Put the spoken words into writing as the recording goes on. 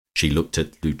She looked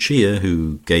at Lucia,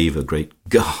 who gave a great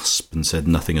gasp and said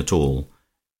nothing at all.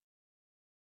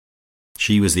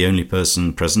 She was the only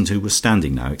person present who was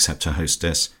standing now, except her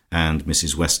hostess and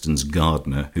Mrs. Weston's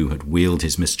gardener, who had wheeled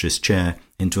his mistress' chair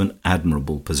into an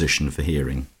admirable position for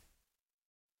hearing.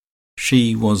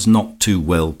 She was not too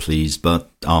well pleased,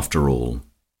 but after all.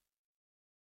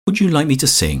 "Would you like me to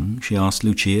sing?" she asked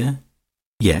Lucia.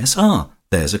 "Yes.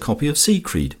 There's a copy of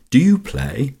Siegfried. Do you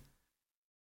play?"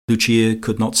 Lucia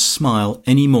could not smile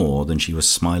any more than she was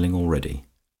smiling already.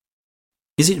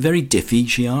 "Is it very diffy?"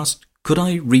 she asked. "Could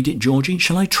I read it, Georgie?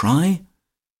 Shall I try?"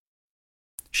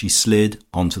 She slid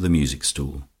onto the music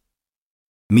stool.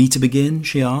 "Me to begin?"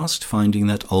 she asked, finding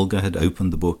that Olga had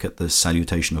opened the book at the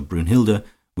salutation of Brunhilde,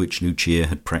 which Lucia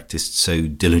had practised so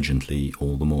diligently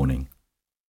all the morning.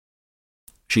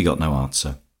 She got no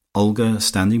answer. Olga,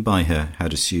 standing by her,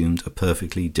 had assumed a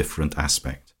perfectly different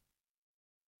aspect.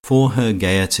 For her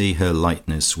gaiety, her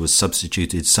lightness, was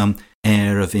substituted some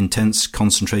air of intense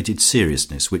concentrated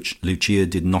seriousness, which Lucia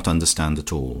did not understand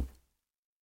at all.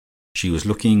 She was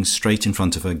looking straight in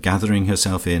front of her, gathering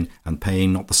herself in, and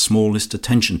paying not the smallest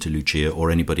attention to Lucia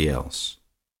or anybody else.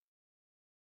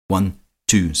 "1,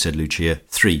 2," said Lucia.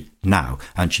 "3, now,"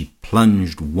 and she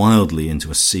plunged wildly into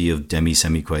a sea of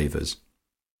demi-semiquavers.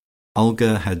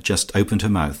 Olga had just opened her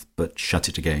mouth, but shut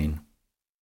it again.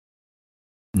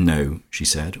 "No," she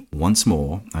said, once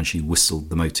more, and she whistled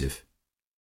the motive.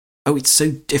 "Oh, it's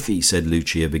so diffy," said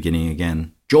Lucia, beginning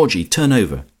again. "Georgie, turn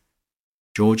over."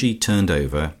 Georgie turned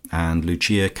over, and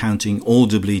Lucia, counting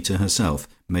audibly to herself,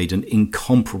 made an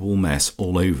incomparable mess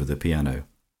all over the piano.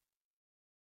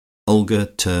 Olga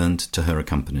turned to her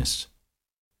accompanist.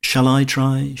 "Shall I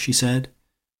try?" she said.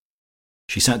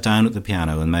 She sat down at the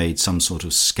piano and made some sort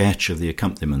of sketch of the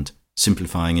accompaniment,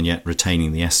 simplifying and yet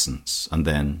retaining the essence, and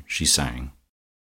then she sang.